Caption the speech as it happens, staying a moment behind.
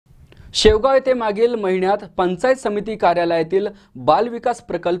शेवगाव येथे मागील महिन्यात पंचायत समिती कार्यालयातील बाल विकास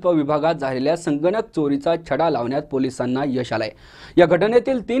प्रकल्प विभागात झालेल्या संगणक चोरीचा छडा लावण्यात पोलिसांना यश आलंय। या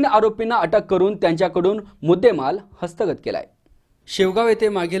घटनेतील 3 आरोपींना अटक करून त्यांच्याकडून मुद्देमाल हस्तगत केलाय। शेवगाव येथे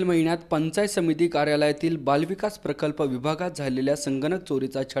मागील महिन्यात पंचायत समिती कार्यालयातील बाल विकास प्रकल्प विभागात झालेल्या संगणक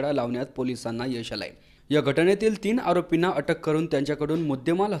चोरीचा छडा लावण्यात पोलिसांना यश आलंय। या घटनेतील 3 आरोपींना अटक करून त्यांच्याकडून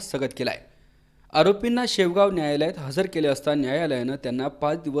मुद्देमाल हस्तगत केलाय। आरोपींना शेवगाव न्यायालयात हजर केले असता न्यायालयाने त्यांना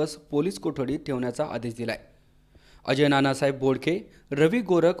 5 दिवस पोलीस कोठडीत ठेवण्याचा आदेश दिलाय। अजय नानासाहेब बोडके, रवी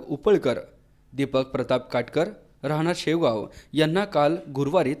गोरख उपळकर, दीपक प्रताप काटकर राहणार शेवगाव यांना काल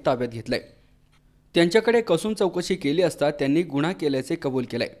गुरुवारी ताब्यात घेतलंय। त्यांच्याकडे कसून चौकशी केली असता त्यांनी गुन्हा केल्याचे कबूल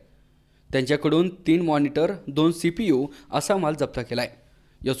केले। त्यांच्याकडून 3 मॉनिटर, 2 CPU असा माल जप्त केलाय।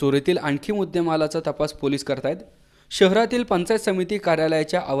 या चोरीतील आणखी मुद्देमालाचा तपास पोलीस करतायत। शहरातील पंचायत समिती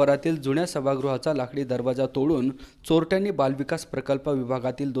कार्यालयाच्या आवारातील जुन्या सभागृहाचा लाकडी दरवाजा तोडून चोरट्यांनी बालविकास प्रकल्प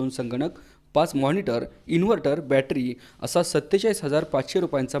विभागातील 2 संगणक, 5 मॉनिटर, इन्व्हर्टर, बॅटरी असा 47,500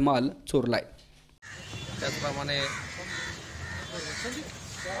 रुपयांचा माल चोरलाय। त्याचप्रमाणे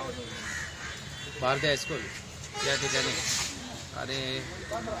भारती हायस्कूल या ठिकाणी आणि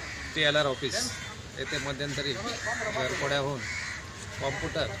TLR ऑफिस येथे मध्यंतरी घरफोड्या होऊन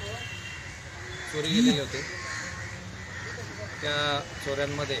कॉम्प्युटर चोरी गेलेले होते। त्या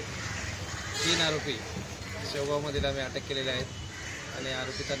चोऱ्यांमध्ये 3 आरोपी शेवगावमधील आम्ही अटक केलेले आहेत आणि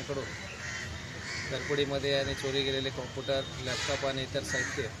आरोपितांकडून घरफोडीमध्ये आणि चोरी गेलेले कॉम्प्युटर, लॅपटॉप आणि इतर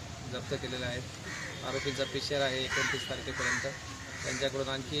साहित्य जप्त केलेले आहेत। आरोपींचा PCR आहे 29 तारखेपर्यंत। त्यांच्याकडून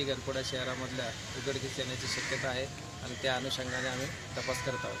आणखी घरफोड्या शहरामधल्या उघडकीस येण्याची शक्यता आहे आणि त्या अनुषंगाने आम्ही तपास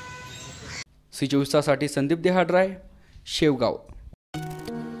करत आहोत। C24 साठी संदीप देहाडराय, शेवगाव।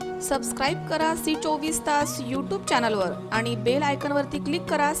 सबस्क्राइब करा C24 तास YouTube चॅनलवर आणि बेल आयकॉनवरती क्लिक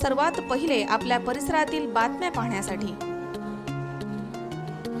करा सर्वात पहिले आपल्या परिसरातील बातम्या पाहण्यासाठी।